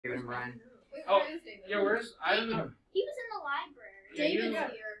David and Brian. Wait, Oh, where is David? Yeah, where's? I don't know. He was in the library. Yeah, David's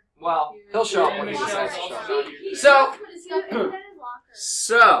you- here. Well, he'll show up when he Yeah, decides to Michelle's show also up. not here. So- He's He's in his locker.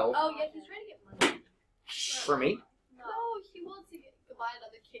 So, Oh yeah, he's trying to get money. for me, No, he wants to buy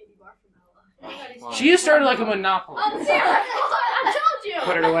another candy bar from Ella. Wow. She just started like a monopoly. Oh, Sarah, I told you.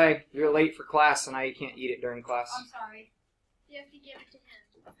 put it away. You're late for class, and now you can't eat it during class. I'm sorry. You have to give it to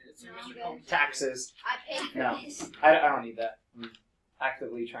him. It's No, Mr. I'm good. Combs. Taxes. I paid for No. this. I don't need that. I'm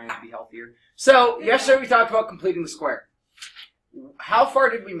actively trying to be healthier. So, yesterday we talked about completing the square. How far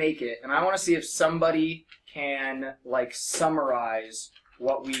did we make it? And I want to see if somebody can, like, summarize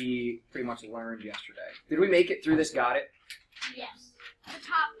what we pretty much learned yesterday. Did we make it through this? Got it? Yes. The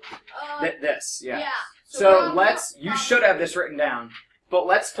top. This, yeah. Yeah. So you should have this written down, but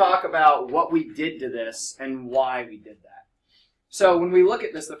let's talk about what we did to this and why we did that. So when we look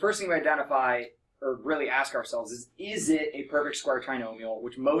at this, the first thing we identify or really ask ourselves is it a perfect square trinomial,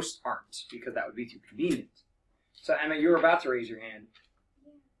 which most aren't, because that would be too convenient. So Emma, you're about to raise your hand.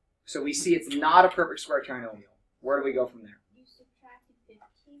 So we see it's not a perfect square trinomial. Where do we go from there? You subtracted 15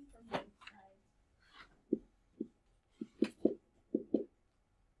 from both sides.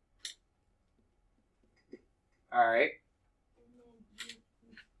 All right. And then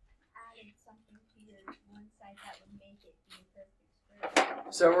you added something to your one side that would make it be a perfect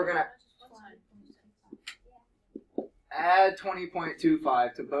square. So we're going to add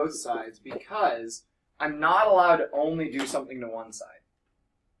 20.25 to both sides because I'm not allowed to only do something to one side.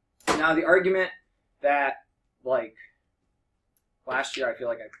 Now the argument that, like, last year I feel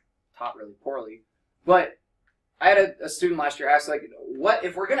like I taught really poorly, but I had a student last year ask, like, what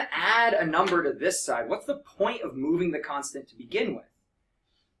if we're going to add a number to this side, what's the point of moving the constant to begin with?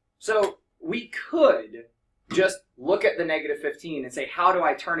 So we could just look at the negative 15 and say, how do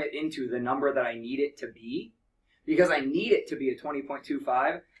I turn it into the number that I need it to be? Because I need it to be a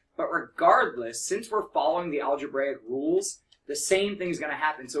 20.25, but regardless, since we're following the algebraic rules, the same thing's going to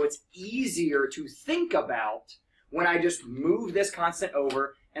happen. So it's easier to think about when I just move this constant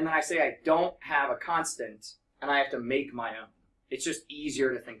over and then I say I don't have a constant and I have to make my own. It's just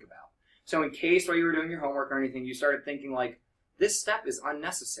easier to think about. So in case while you were doing your homework or anything, you started thinking like, this step is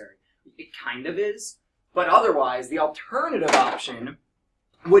unnecessary. It kind of is, but otherwise the alternative option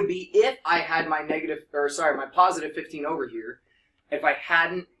would be if I had my my positive 15 over here, if I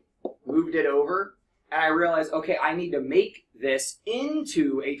hadn't moved it over, and I realized, okay, I need to make this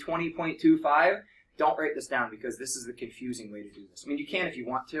into a 20.25, don't write this down because this is the confusing way to do this. I mean, you can if you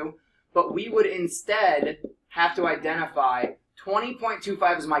want to, but we would instead have to identify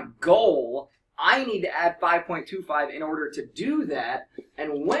 20.25 is my goal. I need to add 5.25 in order to do that,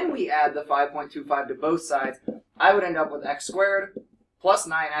 and when we add the 5.25 to both sides, I would end up with x squared plus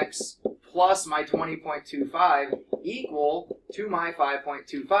 9x plus my 20.25 equal to my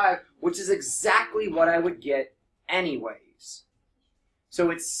 5.25, which is exactly what I would get anyways.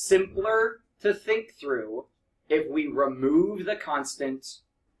 So it's simpler to think through if we remove the constant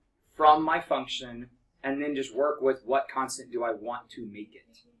from my function and then just work with what constant do I want to make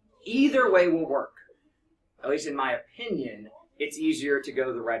it. Either way will work. At least in my opinion, it's easier to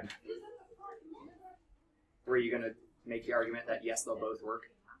go the red method. Were you going to make the argument that yes, they'll both work?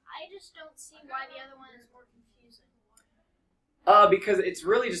 I just don't see why the other one is more confusing. Because it's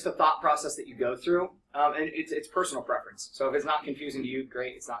really just a thought process that you go through, and it's personal preference. So if it's not confusing to you,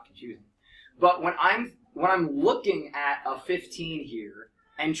 great, it's not confusing. But when I'm looking at a 15 here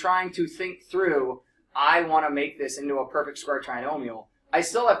and trying to think through, I want to make this into a perfect square trinomial, I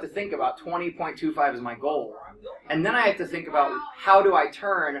still have to think about 20.25 as my goal. And then I have to think about how do I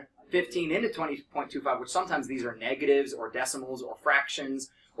turn 15 into 20.25, which sometimes these are negatives or decimals or fractions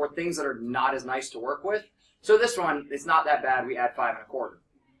or things that are not as nice to work with. So this one, it's not that bad. We add 5 1/4.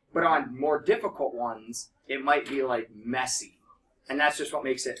 But on more difficult ones, it might be like messy. And that's just what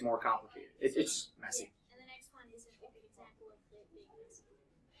makes it more complicated. It's messy. And the next one is a good example of it being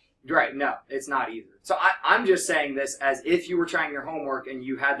messy. Right, no, it's not either. So I'm just saying this as if you were trying your homework and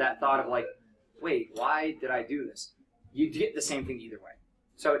you had that thought of like, wait, why did I do this? You'd get the same thing either way.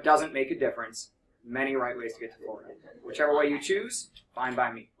 So it doesn't make a difference. Many right ways to get to Florida. Whichever way you choose, fine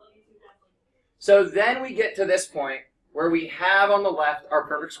by me. So then we get to this point where we have on the left our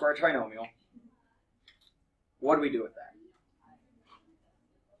perfect square trinomial. What do we do with that?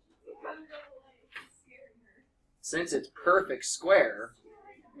 Since it's perfect square,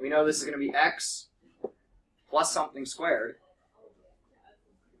 we know this is going to be x plus something squared.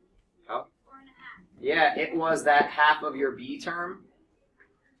 Oh. 4.5. Yeah, it was that half of your b term.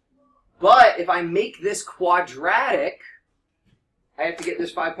 But if I make this quadratic, I have to get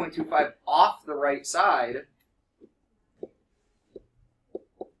this 5.25 off the right side.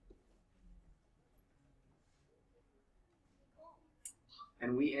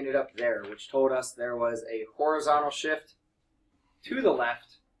 and we ended up there, which told us there was a horizontal shift to the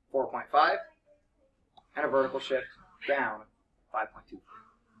left, 4.5, and a vertical shift down, 5.2.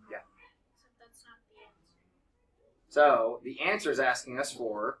 Yeah. Except that's not the answer. So the answer is asking us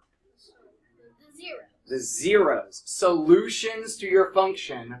for The zero. the zeros. Solutions to your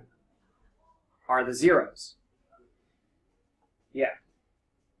function are the zeros. Yeah.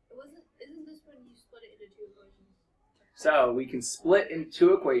 Isn't this when you split it into two equations? So we can split into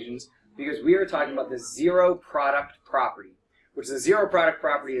two equations because we are talking about the zero product property, which the zero product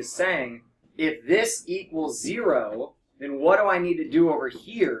property is saying if this equals 0, then what do I need to do over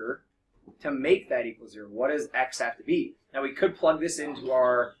here to make that equal 0? What does x have to be? Now we could plug this into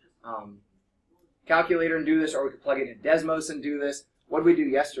our calculator and do this, or we could plug it in Desmos and do this. What did we do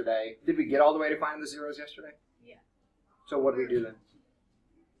yesterday? Did we get all the way to find the zeros yesterday? Yeah. So what did we do then?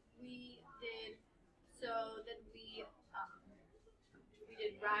 We did. So then we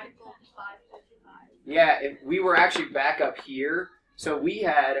did radical 5.5. Yeah, if we were actually back up here. So we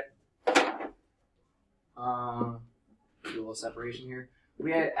had do a little separation here.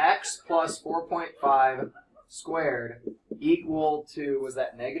 We had x plus 4.5 squared equal to, was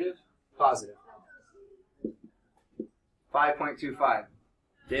that negative? Positive. 5.25.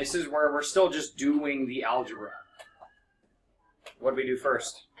 This is where we're still just doing the algebra. What did we do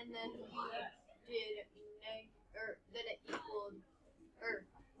first? And then we did then it equaled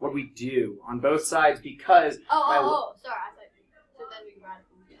What did we do on both sides? Because sorry, I thought so then we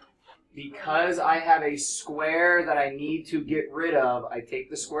radical. because I have a square that I need to get rid of, I take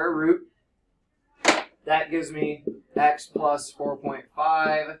the square root. That gives me x plus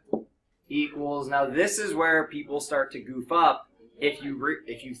 4.5 equals, now this is where people start to goof up. If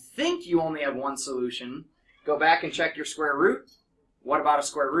you think you only have one solution, go back and check your square root. What about a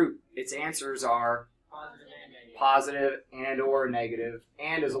square root? Its answers are positive and or negative.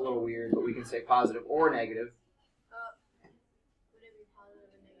 And is a little weird, but we can say positive or negative. Would it be positive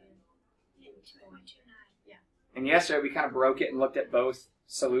and negative? 2.29. Yeah. And yesterday we kind of broke it and looked at both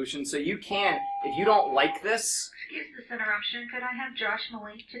solutions. So you can, if you don't like this, Excuse this interruption. Could I have Josh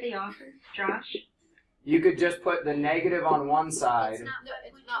Malik to the office? Josh? you could just put the negative on one side. It's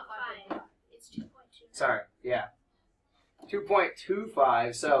not 5.5. It's 2.2. Sorry, yeah.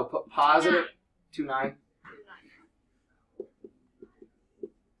 2.25, so put positive 2.9.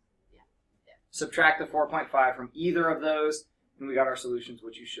 Subtract the 4.5 from either of those, and we got our solutions,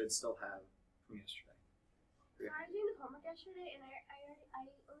 which you should still have from yesterday. I was doing the homework yesterday, and I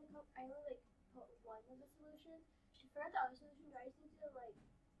only like put one of the solutions. To figure out the other solution, I just need to like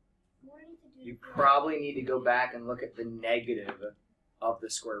more need to do. You probably need to go back and look at the negative of the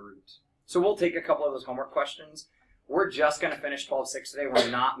square root. So we'll take a couple of those homework questions. We're just going to finish 12.6 today. We're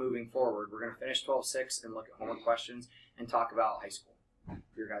not moving forward. We're going to finish 12.6 and look at homework questions and talk about high school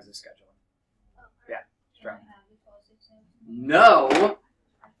for your guys' scheduling. Yeah, try. No!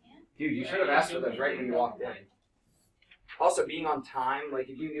 Dude, you should have asked for those right when you walked in. Also, being on time, like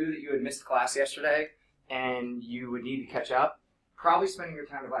if you knew that you had missed class yesterday and you would need to catch up, probably spending your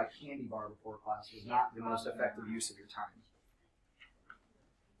time to buy a candy bar before class was not the most effective use of your time.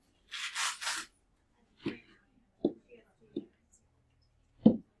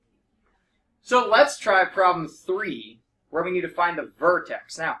 So let's try problem 3, where we need to find the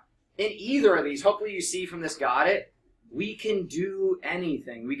vertex. Now, in either of these, hopefully you see from this got it, we can do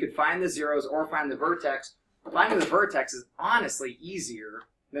anything. We could find the zeros or find the vertex. Finding the vertex is honestly easier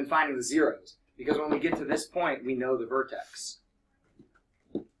than finding the zeros, because when we get to this point, we know the vertex.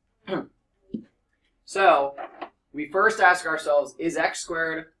 So, we first ask ourselves, is x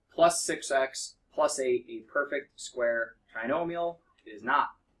squared plus 6x plus 8 a perfect square trinomial? It is not.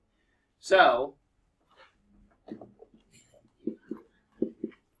 So,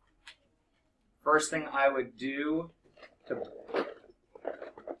 first thing I would do to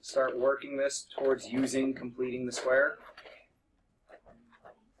start working this towards completing the square,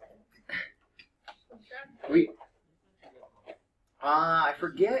 I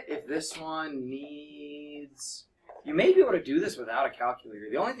forget if this one needs, you may be able to do this without a calculator.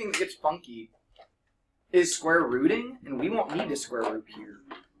 The only thing that gets funky is square rooting, and we won't need to square root here.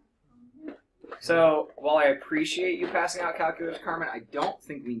 So, while I appreciate you passing out calculators, Carmen, I don't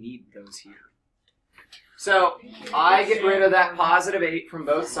think we need those here. So, I get rid of that positive 8 from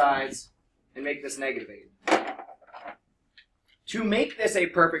both sides and make this negative 8. To make this a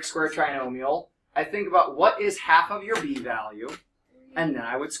perfect square trinomial, I think about what is half of your b value, and then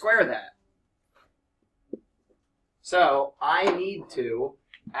I would square that. So, I need to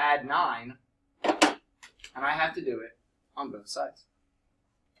add 9, and I have to do it on both sides.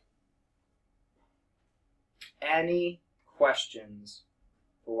 Any questions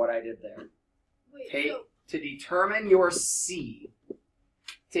for what I did there. Wait, Take, so to determine your C,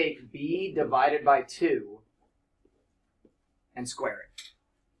 take b divided by 2 and square it.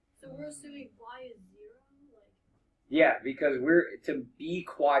 we're assuming y is 0? Like, Yeah, because to be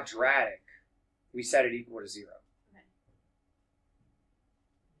quadratic, we set it equal to 0. Because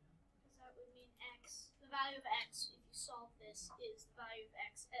that would mean x, the value of x, if you solve this, is the value of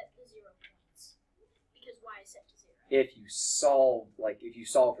x at the 0 points. Because y is set to 0. If you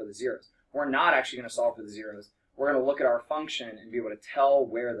solve for the zeros. We're not actually going to solve for the zeros. We're going to look at our function and be able to tell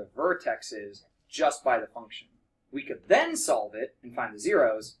where the vertex is just by the function. We could then solve it and find the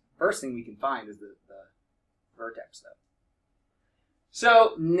zeros. First thing we can find is the vertex, though.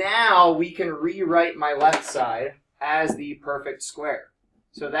 So now we can rewrite my left side as the perfect square.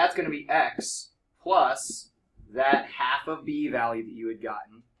 So that's going to be x plus that half of b value that you had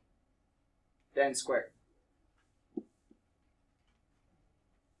gotten, then squared.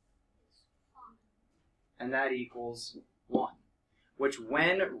 And that equals 1, which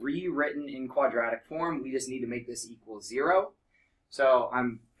when rewritten in quadratic form, we just need to make this equal 0. So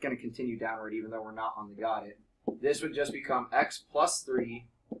I'm going to continue downward even though we're not on the got it. This would just become x plus 3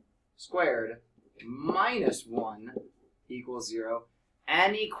 squared minus 1 equals 0.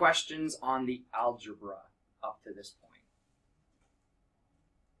 Any questions on the algebra up to this point?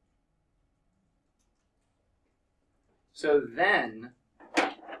 So then,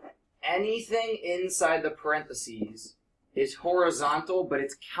 anything inside the parentheses is horizontal, but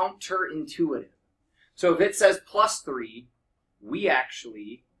it's counterintuitive. So if it says plus 3, we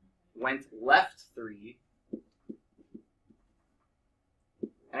actually went left 3.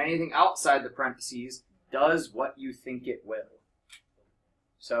 And anything outside the parentheses does what you think it will.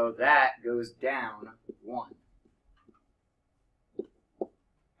 So that goes down 1.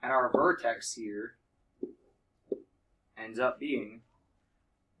 And our vertex here ends up being,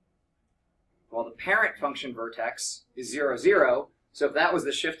 well, the parent function vertex is 0, 0. So if that was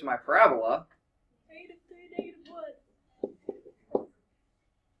the shift to my parabola,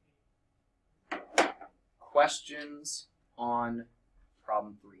 questions on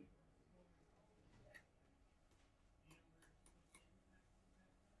problem 3?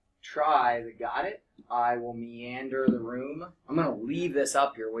 Try the got it. I will meander the room. I'm going to leave this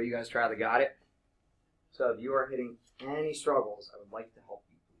up here while you guys try the got it. So if you are hitting any struggles, I would like to help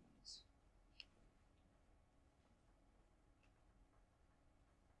you, please.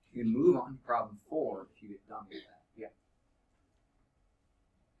 You can move on to problem 4 if you get done with that.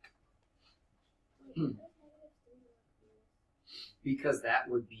 Yeah. Because that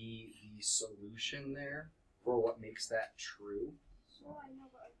would be the solution there for what makes that true. no, I know,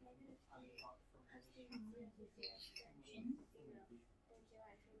 but like negative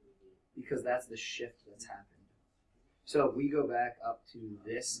 3 Because that's the shift that's happened. So if we go back up to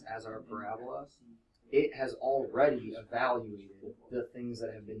this as our parabola, it has already evaluated the things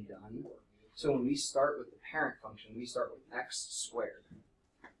that have been done. So when we start with the parent function, we start with x squared.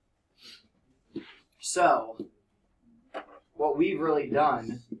 So what we've really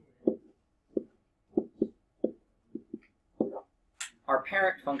done, our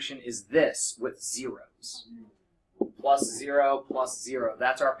parent function is this with zeros. Plus 0, plus 0.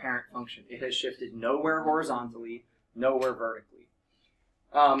 That's our parent function. It has shifted nowhere horizontally, nowhere vertically.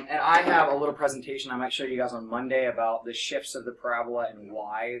 And I have a little presentation I might show you guys on Monday about the shifts of the parabola and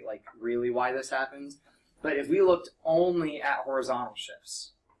why, like really why this happens. But if we looked only at horizontal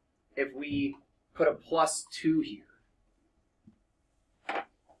shifts, if we put a plus 2 here,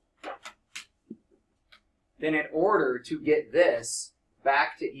 then in order to get this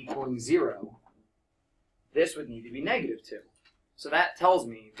back to equaling 0, this would need to be negative 2. So that tells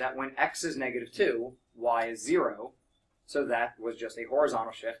me that when x is negative 2, y is 0. So that was just a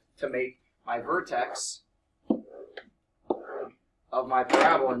horizontal shift to make my vertex of my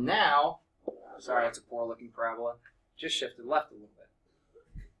parabola now, sorry, it's a poor looking parabola, just shifted left a little bit.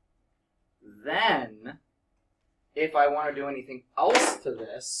 Then, if I want to do anything else to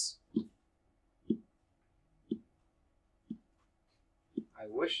this, I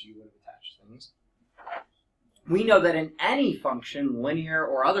wish you would have attached things. We know that in any function, linear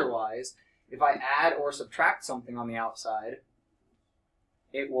or otherwise, if I add or subtract something on the outside,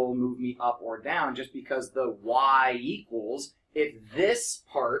 it will move me up or down just because the y equals, if this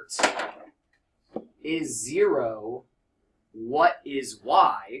part is 0, what is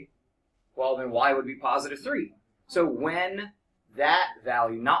y? Well, then y would be positive 3. So when that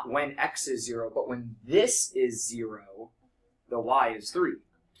value, not when x is 0, but when this is 0, the y is 3.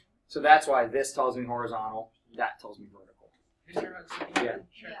 So that's why this tells me horizontal, that tells me vertical. Yeah. Yeah.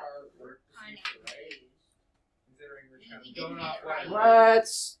 Check our work procedure, right? Considering we're we didn't get it right.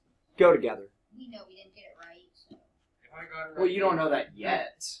 Let's go together. We know we didn't get it right, so. If I got it right, Well, you don't know that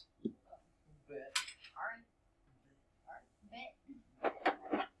yet.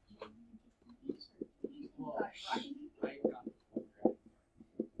 Alright.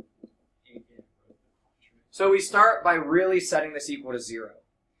 So we start by really setting this equal to 0.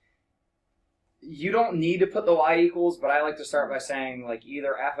 You don't need to put the y equals, but I like to start by saying like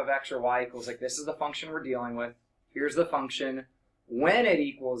either f of x or y equals, like this is the function we're dealing with. Here's the function. When it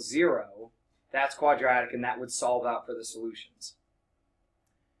equals 0, that's quadratic, and that would solve out for the solutions.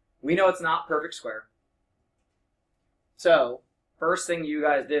 We know it's not perfect square. So, first thing you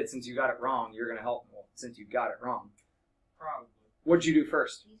guys did, since you got it wrong, you're going to help me since you got it wrong. Probably. What'd you do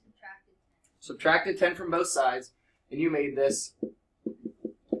first? We subtracted 10. Subtracted 10 from both sides, and you made this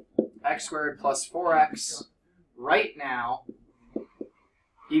x squared plus 4x right now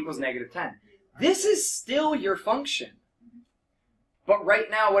equals negative 10. This is still your function. But right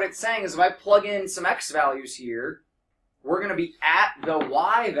now what it's saying is if I plug in some x values here, we're going to be at the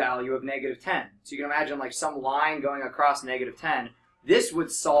y value of negative 10. So you can imagine like some line going across negative 10. This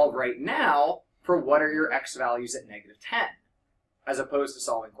would solve right now for what are your x values at negative 10, as opposed to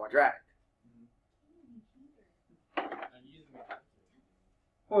solving quadratic.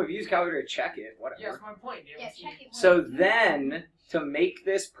 Well, if you use calculator to check it, whatever. Yeah, that's my point. Yeah, check it. So then, to make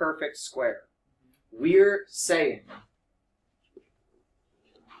this perfect square, we're saying,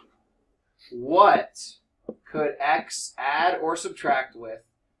 what could x add or subtract with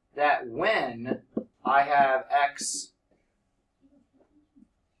that when I have x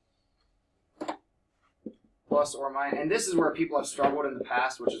plus or minus, and this is where people have struggled in the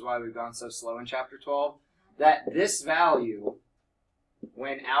past, which is why we've gone so slow in chapter 12, that this value,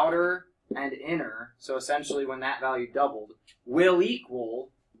 when outer and inner, so essentially when that value doubled, will equal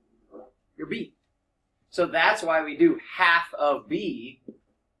your b. So that's why we do half of b,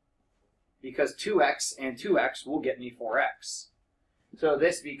 because 2x and 2x will get me 4x. So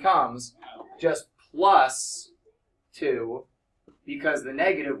this becomes just plus 2, because the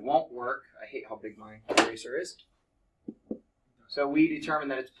negative won't work. I hate how big my eraser is. So we determine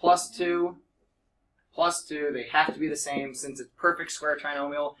that it's plus 2, plus 2. They have to be the same since it's perfect square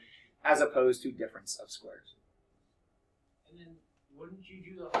trinomial, as opposed to difference of squares. And then, wouldn't you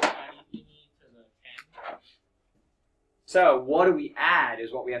do the whole adding thingy to the 10? So what do we add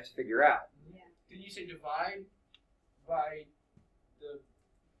is what we have to figure out. Didn't you say divide by the...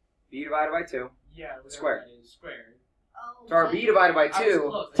 b divided by 2. Yeah, whatever Squared. that is, squared. Oh, So our b divided by I was 2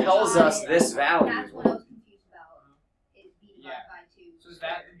 close. tells us this value. That's what I was confused about. Is b divided Yeah. by 2. So is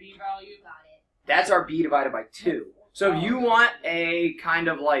that the b value? Got it. That's our b divided by 2. So if you want a kind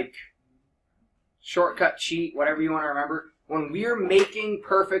of like shortcut cheat, whatever you want to remember, when we're making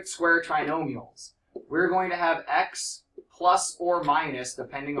perfect square trinomials, we're going to have x plus or minus,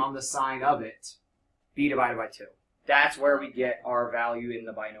 depending on the sign of it, b divided by 2. That's where we get our value in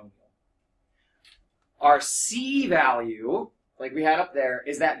the binomial. Our c value, like we had up there,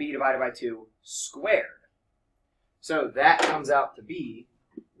 is that b divided by 2 squared. So that comes out to be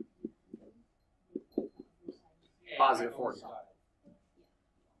positive 40.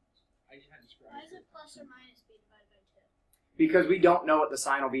 I just had to scratch Why is it. it plus or minus b divided by 2? Because we don't know what the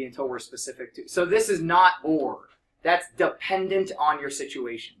sign will be until we're specific to. So this is not or. That's dependent on your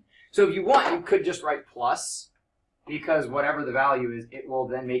situation. So if you want, you could just write plus, because whatever the value is, it will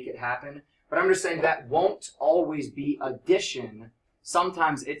then make it happen. But I'm just saying that won't always be addition.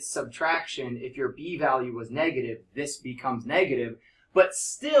 Sometimes it's subtraction. If your b value was negative, this becomes negative. But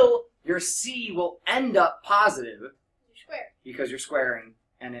still, your c will end up positive You're squared. because you're squaring.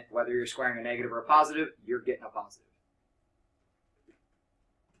 And whether you're squaring a negative or a positive, you're getting a positive.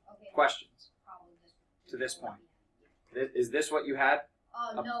 Okay. Questions Probably just to this point? Is this what you had?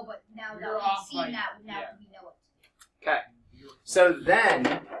 No, but now that You're we've off seen by- that, now yeah. we know what to do. Okay. So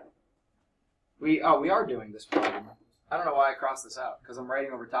then, we are doing this problem. I don't know why I crossed this out, because I'm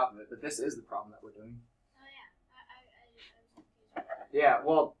writing over top of it, but this is the problem that we're doing. Oh yeah, I was confused with that. Yeah,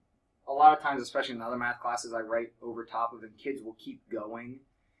 well, a lot of times, especially in other math classes, I write over top of it, and kids will keep going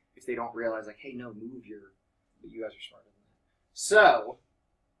if they don't realize, like, hey, no, move your... But you guys are smarter than that. So,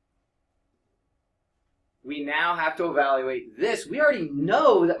 we now have to evaluate this. We already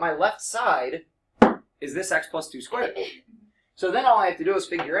know that my left side is this x plus 2 squared. So then all I have to do is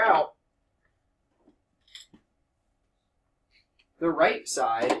figure out the right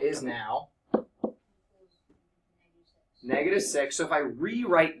side is now negative 6. So if I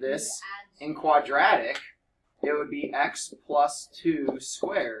rewrite this in quadratic, it would be x plus 2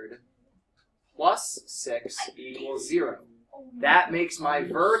 squared plus 6 equals 0. That makes my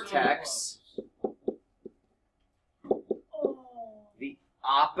vertex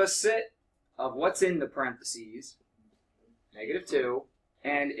opposite of what's in the parentheses, -2,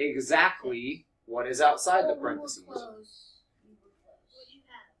 and exactly what is outside the parentheses. What do you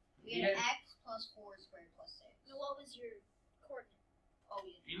have? We had x plus 4 squared plus 6. No, what was your coordinate? Oh,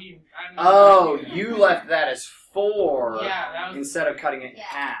 we You didn't. need, I don't Oh, even know. you left that as 4 Yeah, that was. instead of cutting it in Yeah.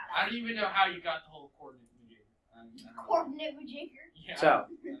 half. I don't even know how you got the whole coordinate majigger. I don't know. Coordinate majigger. Yeah. So, I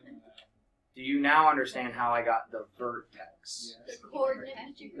don't know that. do you now understand how I got the vertex? Yes. Coordinate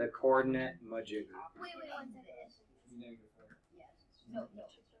majigger. The coordinate majigger. Wait, one second. -4. Yes. No. Okay.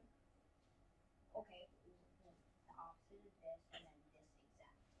 The opposite of this and then this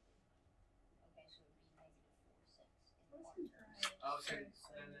exactly. Okay, so it would be -4, 6 in one term. Oh, so then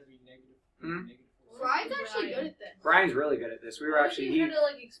there'd be negative. Hmm? -4. Brian's actually good at this. Brian's really good at this. We were actually He tried to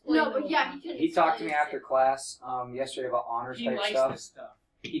like explain. No, the but whole yeah, thing. he talked to me after class yesterday about honors He type likes stuff. this stuff.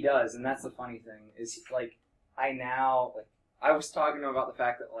 He does, and that's the funny thing is like I was talking to him about the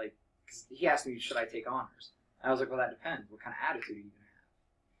fact that 'cause he asked me, should I take honors? And I was like, well, that depends. What kind of attitude are you gonna have?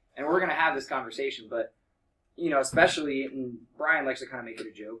 And we're gonna have this conversation, but especially, and Brian likes to kind of make it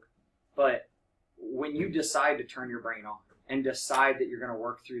a joke, but when you decide to turn your brain off and decide that you're gonna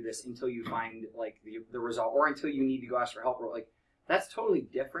work through this until you find the result, or until you need to go ask for help, or that's totally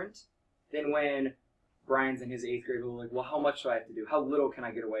different than when Brian's in his 8th grade who well, how much do I have to do? How little can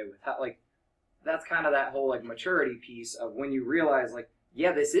I get away with? That's kind of that whole maturity piece of when you realize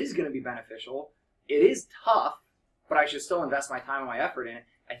yeah, this is going to be beneficial. It is tough, but I should still invest my time and my effort in it.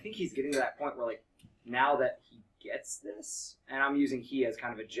 I think he's getting to that point where now that he gets this, and I'm using he as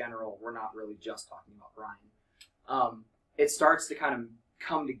kind of a general, we're not really just talking about Brian. It starts to kind of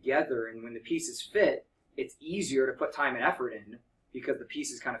come together, and when the pieces fit, it's easier to put time and effort in because the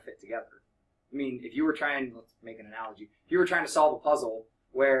pieces kind of fit together. I mean, if you were trying, let's make an analogy, if you were trying to solve a puzzle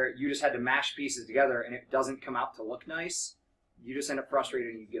where you just had to mash pieces together and it doesn't come out to look nice, you just end up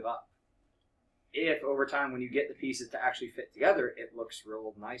frustrated and you give up. If over time when you get the pieces to actually fit together, it looks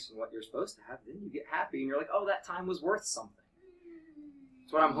real nice and what you're supposed to have, then you get happy and you're like, oh, that time was worth something.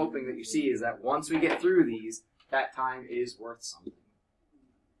 So what I'm hoping that you see is that once we get through these, that time is worth something.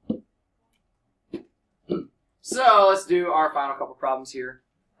 So let's do our final couple problems here.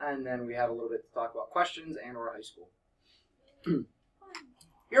 And then we have a little bit to talk about questions and or high school.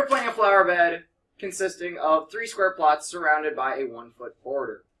 You're playing a flower bed consisting of 3 square plots surrounded by a 1-foot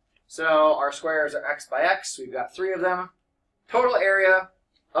border. So our squares are x by x. We've got 3 of them. Total area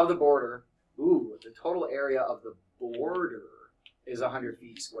of the border. Ooh, the total area of the border is 100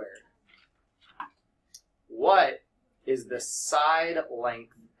 feet squared. What is the side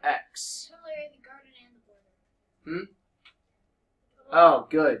length x? Total area of the garden and the border. Oh,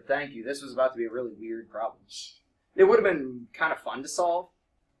 good. Thank you. This was about to be a really weird problem. It would have been kind of fun to solve,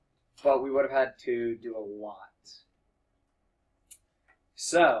 but we would have had to do a lot.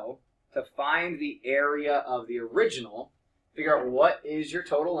 So, to find the area of the original, figure out what is your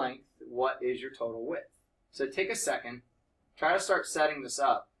total length, what is your total width. So take a second, try to start setting this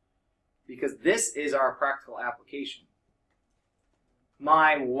up, because this is our practical application.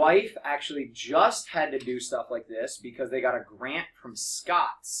 My wife actually just had to do stuff like this because they got a grant from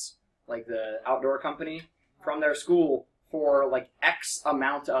Scott's, like the outdoor company, from their school for X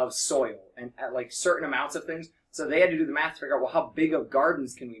amount of soil and certain amounts of things. So they had to do the math to figure out, well, how big of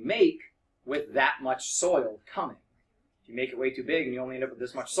gardens can we make with that much soil coming? If you make it way too big and you only end up with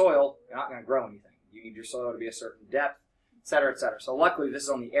this much soil, you're not going to grow anything. You need your soil to be a certain depth, et cetera, et cetera. So luckily this is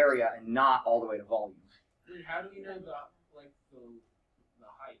on the area and not all the way to volume. How do we know the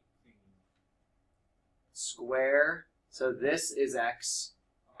height thing? Square. So this is x,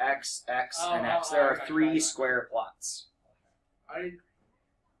 x, x, and x. Oh, There are okay, 3 right. square plots. I just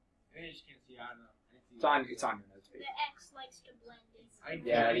can't see. I don't know. It's on your notes The page. X likes to blend in.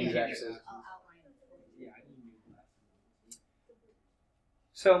 Yeah, these X's. I'll outline it for you. Yeah, I didn't do that.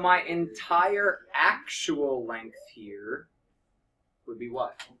 So my entire actual length here would be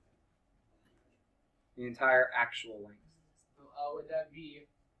what? The entire actual length. Would that be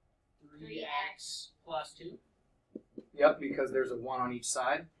 3x plus 2? Yep, because there's a 1 on each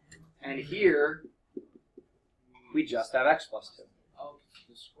side. And here, we just have x plus 2. Oh,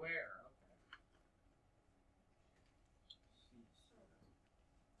 the square.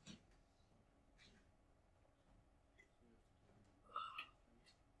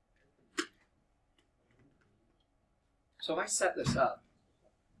 So if I set this up,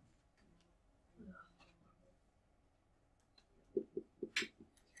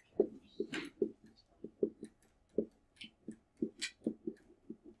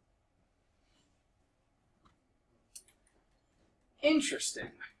 interesting.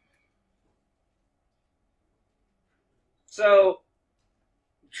 So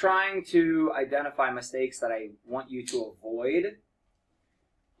trying to identify mistakes that I want you to avoid.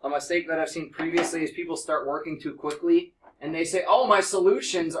 A mistake that I've seen previously is people start working too quickly and they say, oh, my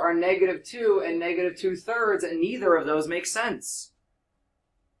solutions are -2 and -2/3 and neither of those make sense.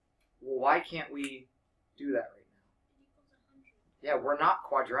 Well, why can't we do that right now? Yeah, we're not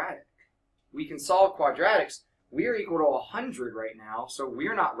quadratic. We can solve quadratics. We're equal to 100 right now, so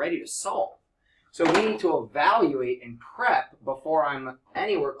we're not ready to solve. So we need to evaluate and prep before I'm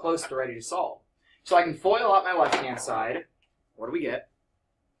anywhere close to ready to solve. So I can FOIL out my left-hand side. What do we get?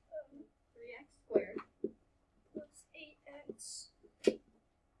 3x squared plus 8x.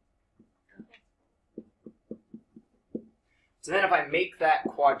 So then if I make that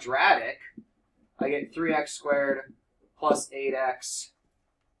quadratic, I get 3x squared plus 8x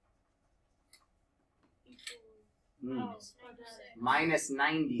minus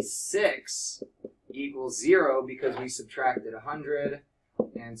 96 equals 0 because we subtracted 100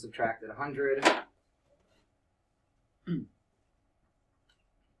 and subtracted 100.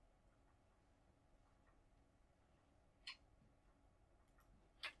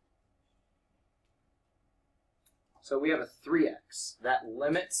 So we have a 3x. That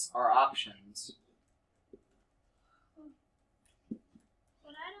limits our options.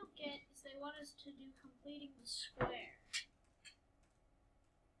 What I don't get is they want us to do completing the square.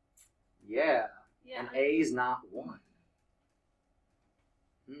 Yeah. Yeah. And A is not 1.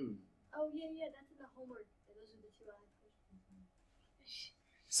 Oh yeah, that's in the homework. Those are the 2 I had.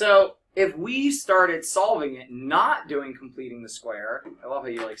 So if we started solving it, not doing completing the square, I love how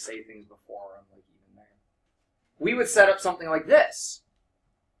you like say things before I'm like even there. We would set up something like this.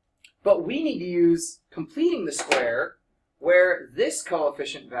 But we need to use completing the square where this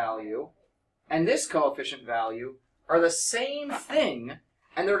coefficient value and this coefficient value are the same thing,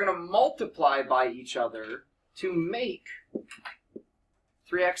 and they're going to multiply by each other to make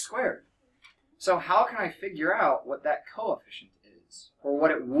 3x squared. So how can I figure out what that coefficient is, or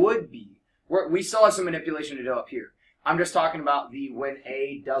what it would be? We still have some manipulation to do up here. I'm just talking about the when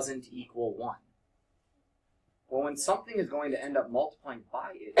A doesn't equal 1. Well, when something is going to end up multiplying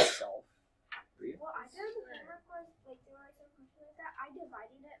by itself, Well, I did the homework was like doing like some question like that. I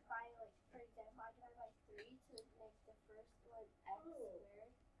divided it by like, for example, I divided by 3 to make the first one x squared.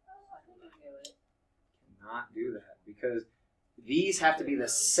 Oh, I think I do it. cannot do that because these have to be the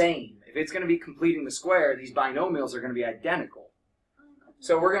same. If it's going to be completing the square, these binomials are going to be identical.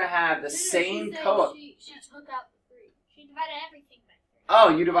 So we're going to have the same coefficient. She took out the 3. She divided everything by 3.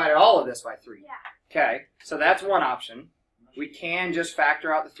 Oh, you divided all of this by 3. Yeah. Okay, so that's one option. We can just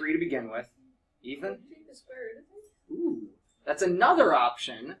factor out the 3 to begin with. Ethan? Ooh, that's another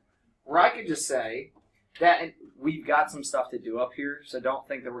option where I could just say that we've got some stuff to do up here, so don't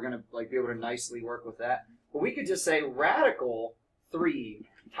think that we're going to like be able to nicely work with that. But we could just say radical 3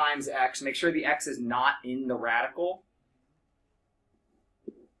 times x. Make sure the x is not in the radical.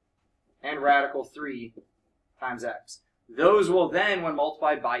 And radical 3 times x. Those will then, when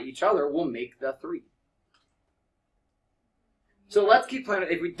multiplied by each other, will make the 3. So let's keep playing.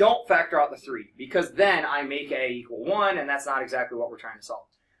 If we don't factor out the 3, because then I make a equal 1, and that's not exactly what we're trying to solve.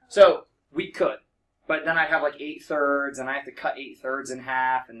 So we could, but then I'd have like 8/3, and I have to cut 8/3 in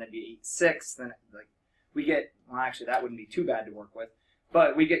half, and then be 8/6. Then like we get, well, actually that wouldn't be too bad to work with,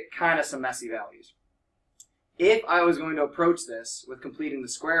 but we get kind of some messy values. If I was going to approach this with completing the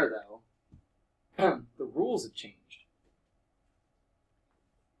square, though, the rules have changed.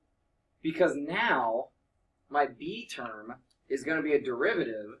 Because now my b term is going to be a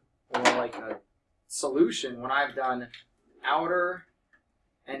derivative, or like a solution, when I've done outer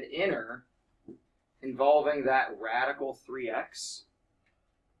and inner involving that radical 3x.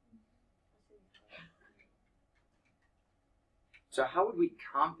 So how would we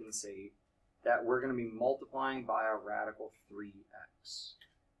compensate that we're going to be multiplying by a radical 3x?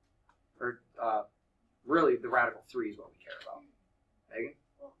 Or really, the radical 3 is what we care about. Megan?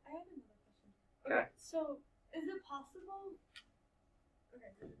 Well, I have another question. Okay. So, is it possible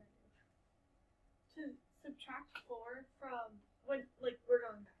to subtract 4 from when, like, we're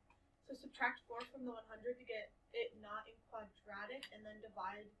going back? So subtract 4 from the 100 to get it not in quadratic, and then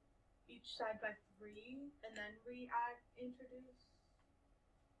divide each side by 3, and then introduce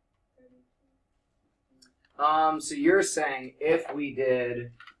 32. So you're saying if we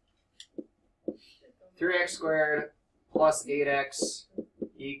did 3x squared plus 8x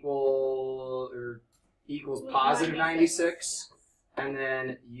equals positive 96, and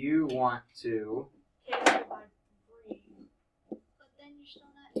then you want to, Divide 3. But then you're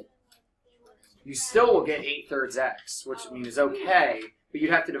still not doing what they want us to you do. still will get 8/3 x, which means is okay, but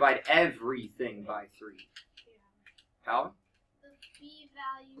you'd have to divide everything by 3. Yeah. Calvin? The b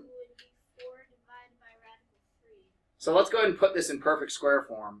value would be 4 divided by radical 3. So let's go ahead and put this in perfect square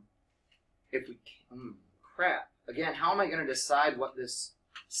form. If we can, crap. Again, how am I going to decide what this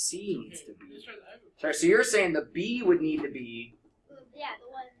C needs to be? Sorry, so you're saying the B would need to be, Yeah, the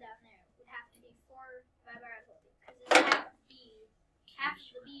one down there would have to be 4 divided by radical 3. Because it's half of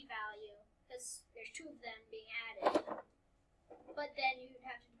the B value, because there's 2 of them being added. But then you would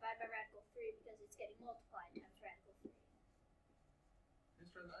have to divide by radical 3 because it's getting multiplied times radical 3.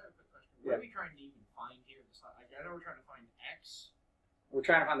 Mr. I have a quick question. What are we trying to even find here? I know we're trying to find X. we're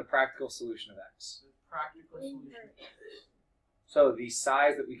trying to find the practical solution of X. The practical solution of X. So the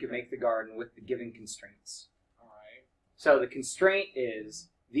size that we could make the garden with the given constraints. Alright. So the constraint is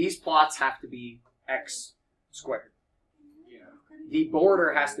these plots have to be X squared. Yeah. The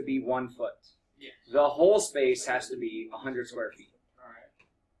border has to be 1 foot. Yes. The whole space has to be 100 square feet. Alright.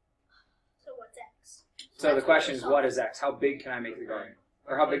 So what's X? So the question is, what is X? How big can I make the garden?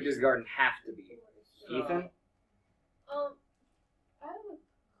 Or how big does the garden have to be? Ethan? I have a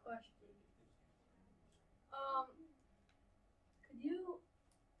question. Could you,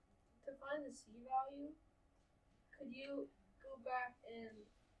 to find the C value, could you go back and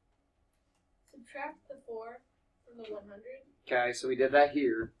subtract the 4 from the 100? Okay, so we did that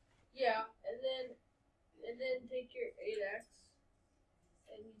here. Yeah, and then take your 8x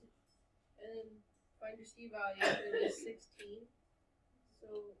and then find your C value, which is 16. So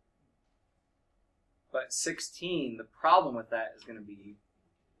But 16, the problem with that is going to be,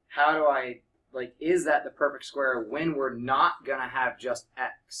 how do I, like, is that the perfect square when we're not going to have just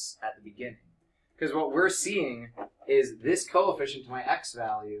X at the beginning? Because what we're seeing is this coefficient to my X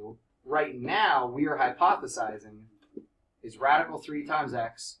value, right now we are hypothesizing, is radical 3 times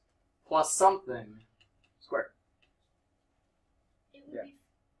X plus something squared. It would Yeah. be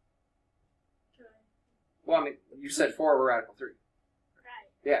Well, I mean, you said 4 over radical 3.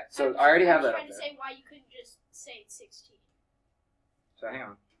 right. Yeah, so I already have that up I was there. trying to say why you couldn't just say it's 16. So hang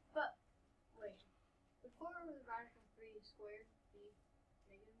on. Wait. The 4 over the radical 3 squared be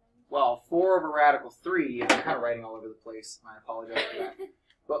negative 1? Well, 4 over radical 3, and I'm kind of writing all over the place, and I apologize for that.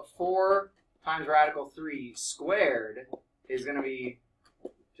 But 4 times radical 3 squared is going to be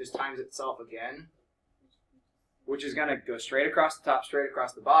just times itself again, which is going to go straight across the top, straight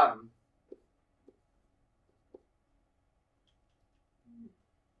across the bottom.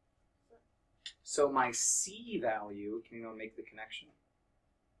 So my C value, can you make the connection?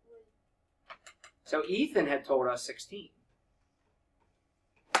 So Ethan had told us 16.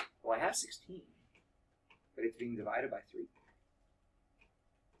 Well, I have 16, but it's being divided by 3.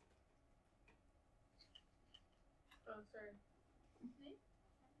 oh, sorry.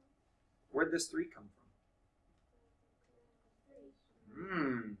 Where'd this 3 come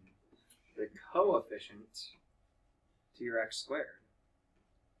from? The coefficient to your X squared.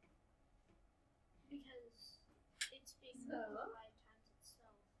 Because it's being So? multiplied times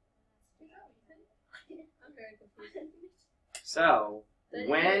itself. I'm very confused. So, Then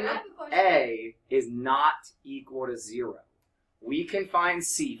when I have a question. A is not equal to 0, we can find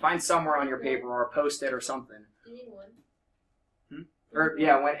C. Find somewhere on your paper or a post-it or something. You need 1. Or,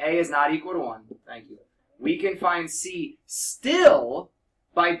 yeah, when A is not equal to 1. Thank you. We can find C still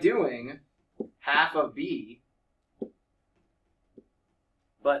by doing half of B.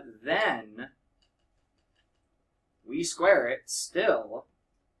 But then we square it still.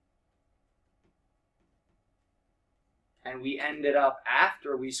 And we ended up,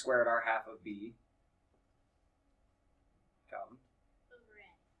 after we squared our half of B, come.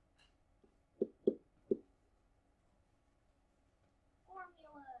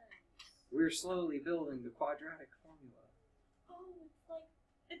 We're slowly building the quadratic formula. Oh,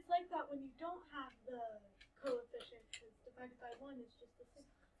 it's like that when you don't have the coefficient, because divided by 1 is just the same.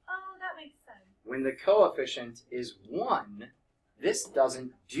 Oh, that makes sense. When the coefficient is 1, this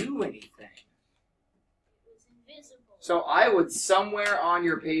doesn't do anything. It was invisible. So I would, somewhere on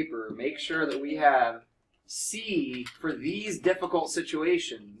your paper, make sure that we have C for these difficult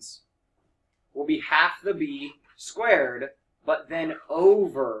situations will be half the B squared, but then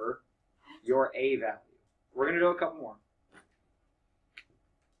over your A value. We're going to do a couple more.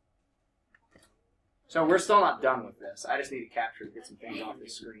 So we're still not done with this. I just need to capture, get some things off the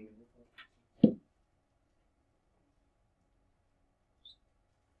screen. How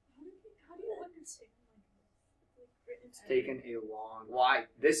do you understand It's taken a long... Why?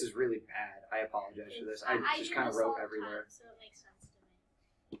 This is really bad. I apologize for this. I just do kind of this all wrote the everywhere. time, so it makes sense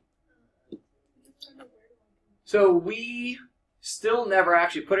to me. So we still never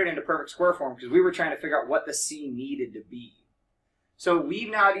actually put it into perfect square form because we were trying to figure out what the C needed to be. So we've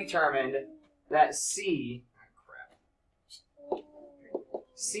now determined that C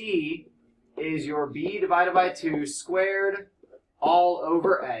C is your B divided by 2 squared all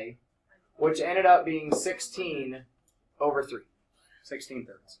over A, which ended up being 16 over 3. 16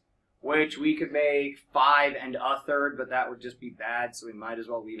 thirds. Which we could make 5 and a third, but that would just be bad, so we might as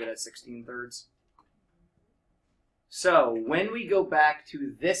well leave it at 16 thirds. So, when we go back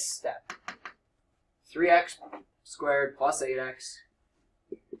to this step, 3x squared plus 8x,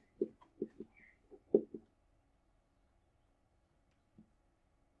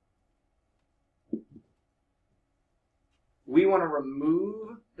 we want to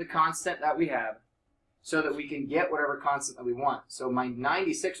remove the constant that we have so that we can get whatever constant that we want. So my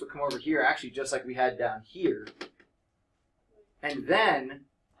 96 would come over here, actually just like we had down here. And then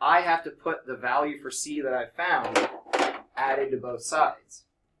I have to put the value for C that I found added to both sides.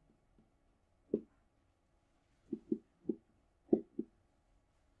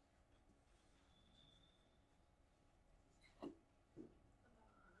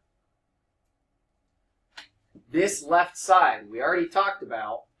 This left side, we already talked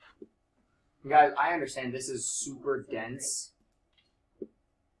about. Guys, I understand this is super dense.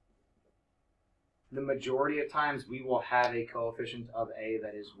 The majority of times we will have a coefficient of A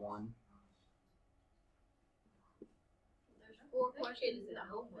that is 1. There's 4 questions in the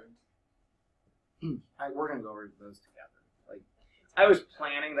homework. We're going to go over those together. Like, I was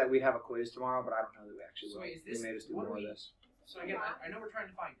planning that we'd have a quiz tomorrow, but I don't know that we actually will. So wait, is this, we made us do more of this. So again, I know we're trying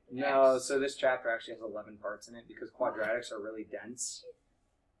to find No, X. so this chapter actually has 11 parts in it because quadratics are really dense.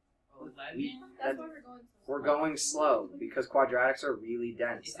 11? That's why we're going. We're going slow because quadratics are really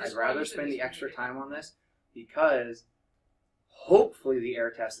dense. Is this I'd why rather you said spend this the was extra big? time on this because hopefully the air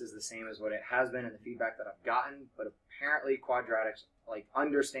test is the same as what it has been in the feedback that I've gotten, but apparently quadratics, like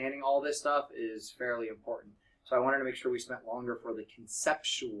understanding all this stuff is fairly important. So I wanted to make sure we spent longer for the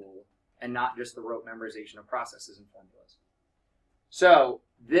conceptual and not just the rote memorization of processes and formulas. So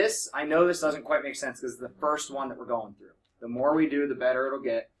this, I know this doesn't quite make sense because it's the first one that we're going through. The more we do, the better it'll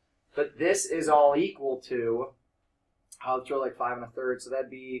get. But this is all equal to, I'll throw like 5 1/3, so that'd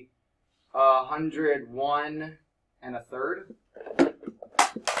be 101 1/3.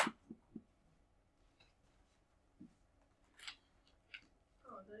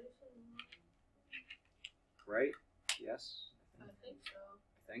 Right? Yes? I think so.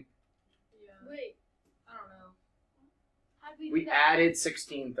 I think. Yeah. Wait, I don't know. how do we We do that? added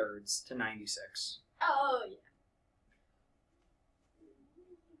 16 thirds to 96. Oh, yeah.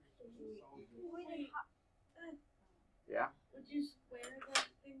 Yeah? Would you square the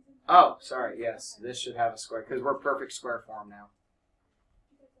things? In Oh, sorry, yes. This should have a square because we're perfect square form now.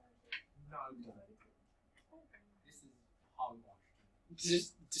 No, this is hogwash.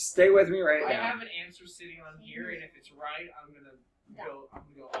 Just stay with me right I now. have an answer sitting on here, and if it's right, I'm gonna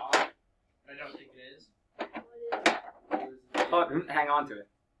go off. I don't think it is. Oh, hang on to it.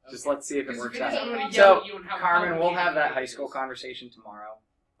 Just let's see if it Because works if it is, out. I'm gonna yell So, at you and how Carmen, we'll have that complicated high it school is. conversation tomorrow.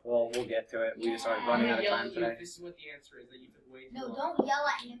 We'll get to it. We just are I'm running gonna out of yell time at you today. if this is what the answer is that you took way too No, long. don't yell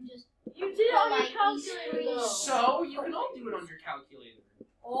at him. Just You did it on your Like, calculator though. So you can all do it on your calculator.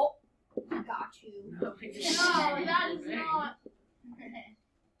 oh, I got you. No, No, that is not.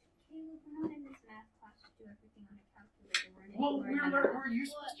 We're not in this math class to do everything on a calculator. We're in Well, it. we're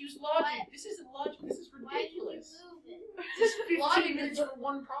supposed to use logic. What? This isn't logic. This is Why did you ridiculous. move it? This is 15 Logic minutes is- for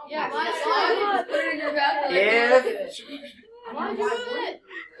one problem. Yeah, why- why why- put it in your calculator? Why do it?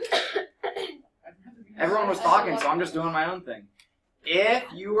 Everyone was talking, so I'm just doing my own thing.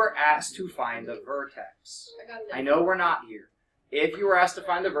 If you were asked to find the vertex, I know we're not here. If you were asked to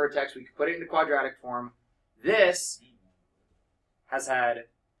find the vertex, we could put it into quadratic form. This has had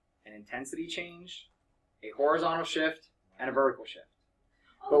an intensity change, a horizontal shift, and a vertical shift.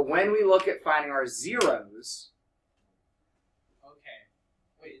 But when we look at finding our zeros, Okay.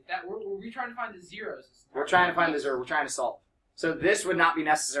 Wait, were we trying to find the zeros? we're trying to find the zero, we're trying to solve. So this would not be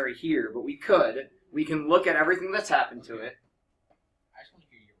necessary here, but we could. We can look at everything that's happened to it. I just want to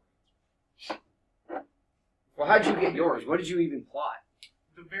hear your answer. Well, how'd you get yours? What did you even plot?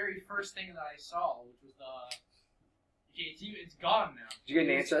 The very first thing that I saw, which was the... Okay, it's gone now. Did you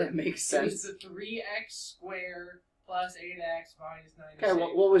get an answer that makes It was sense? the 3x squared plus 8x minus 96. Okay,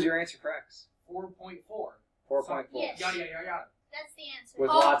 what was your answer for x? 4.4. 4.4. Yes. Yada, yada, yada. That's the answer. With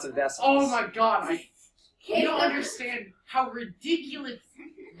lots of decimals. Oh my god, you don't understand how ridiculous.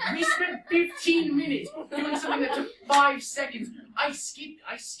 We spent 15 minutes doing something that took 5 seconds. I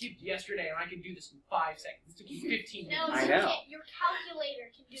skipped yesterday and I could do this in 5 seconds. It took you 15 minutes. No, I you know. can't. Your calculator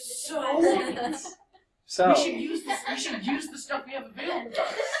can do this. in So? 5 seconds. So, We should use the stuff we have available to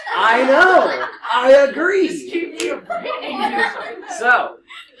us. I know! I Just agree! give me a break. So,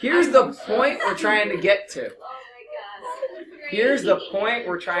 here's the point we're trying to get to. Oh my god. Here's the point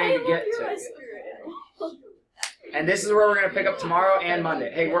we're trying to get to. And this is where we're going to pick up tomorrow and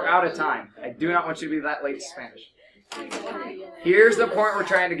Monday. Hey, we're out of time. I do not want you to be that late to Spanish. Here's the point we're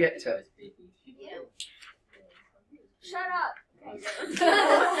trying to get to. Shut up. After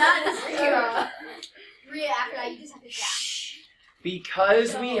that, you just have to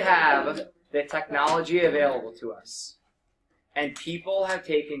Because we have the technology available to us, and people have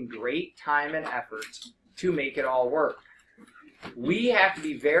taken great time and effort to make it all work, we have to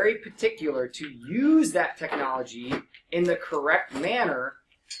be very particular to use that technology in the correct manner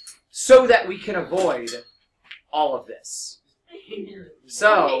so that we can avoid all of this.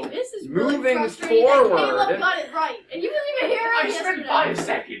 So, moving forward, Caleb got it right, and you didn't even hear it. I spent 5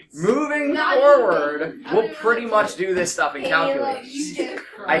 seconds. moving forward, we'll pretty much do this stuff in calculators.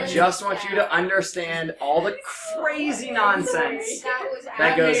 I just want you to understand all the crazy nonsense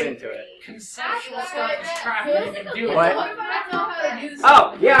that goes into it. Conceptual stuff is crap you can do. What?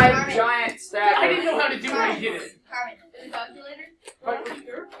 Oh, yeah, I have a giant stack I didn't of... know how to do it. I did it.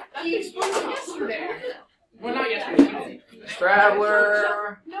 Calculator? He explained it yesterday. Well, not yesterday.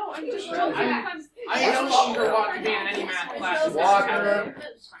 Traveler... No, I'm just I no longer want to be in any math class. Walker...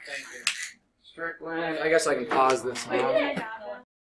 Strickland... I guess I can pause this now.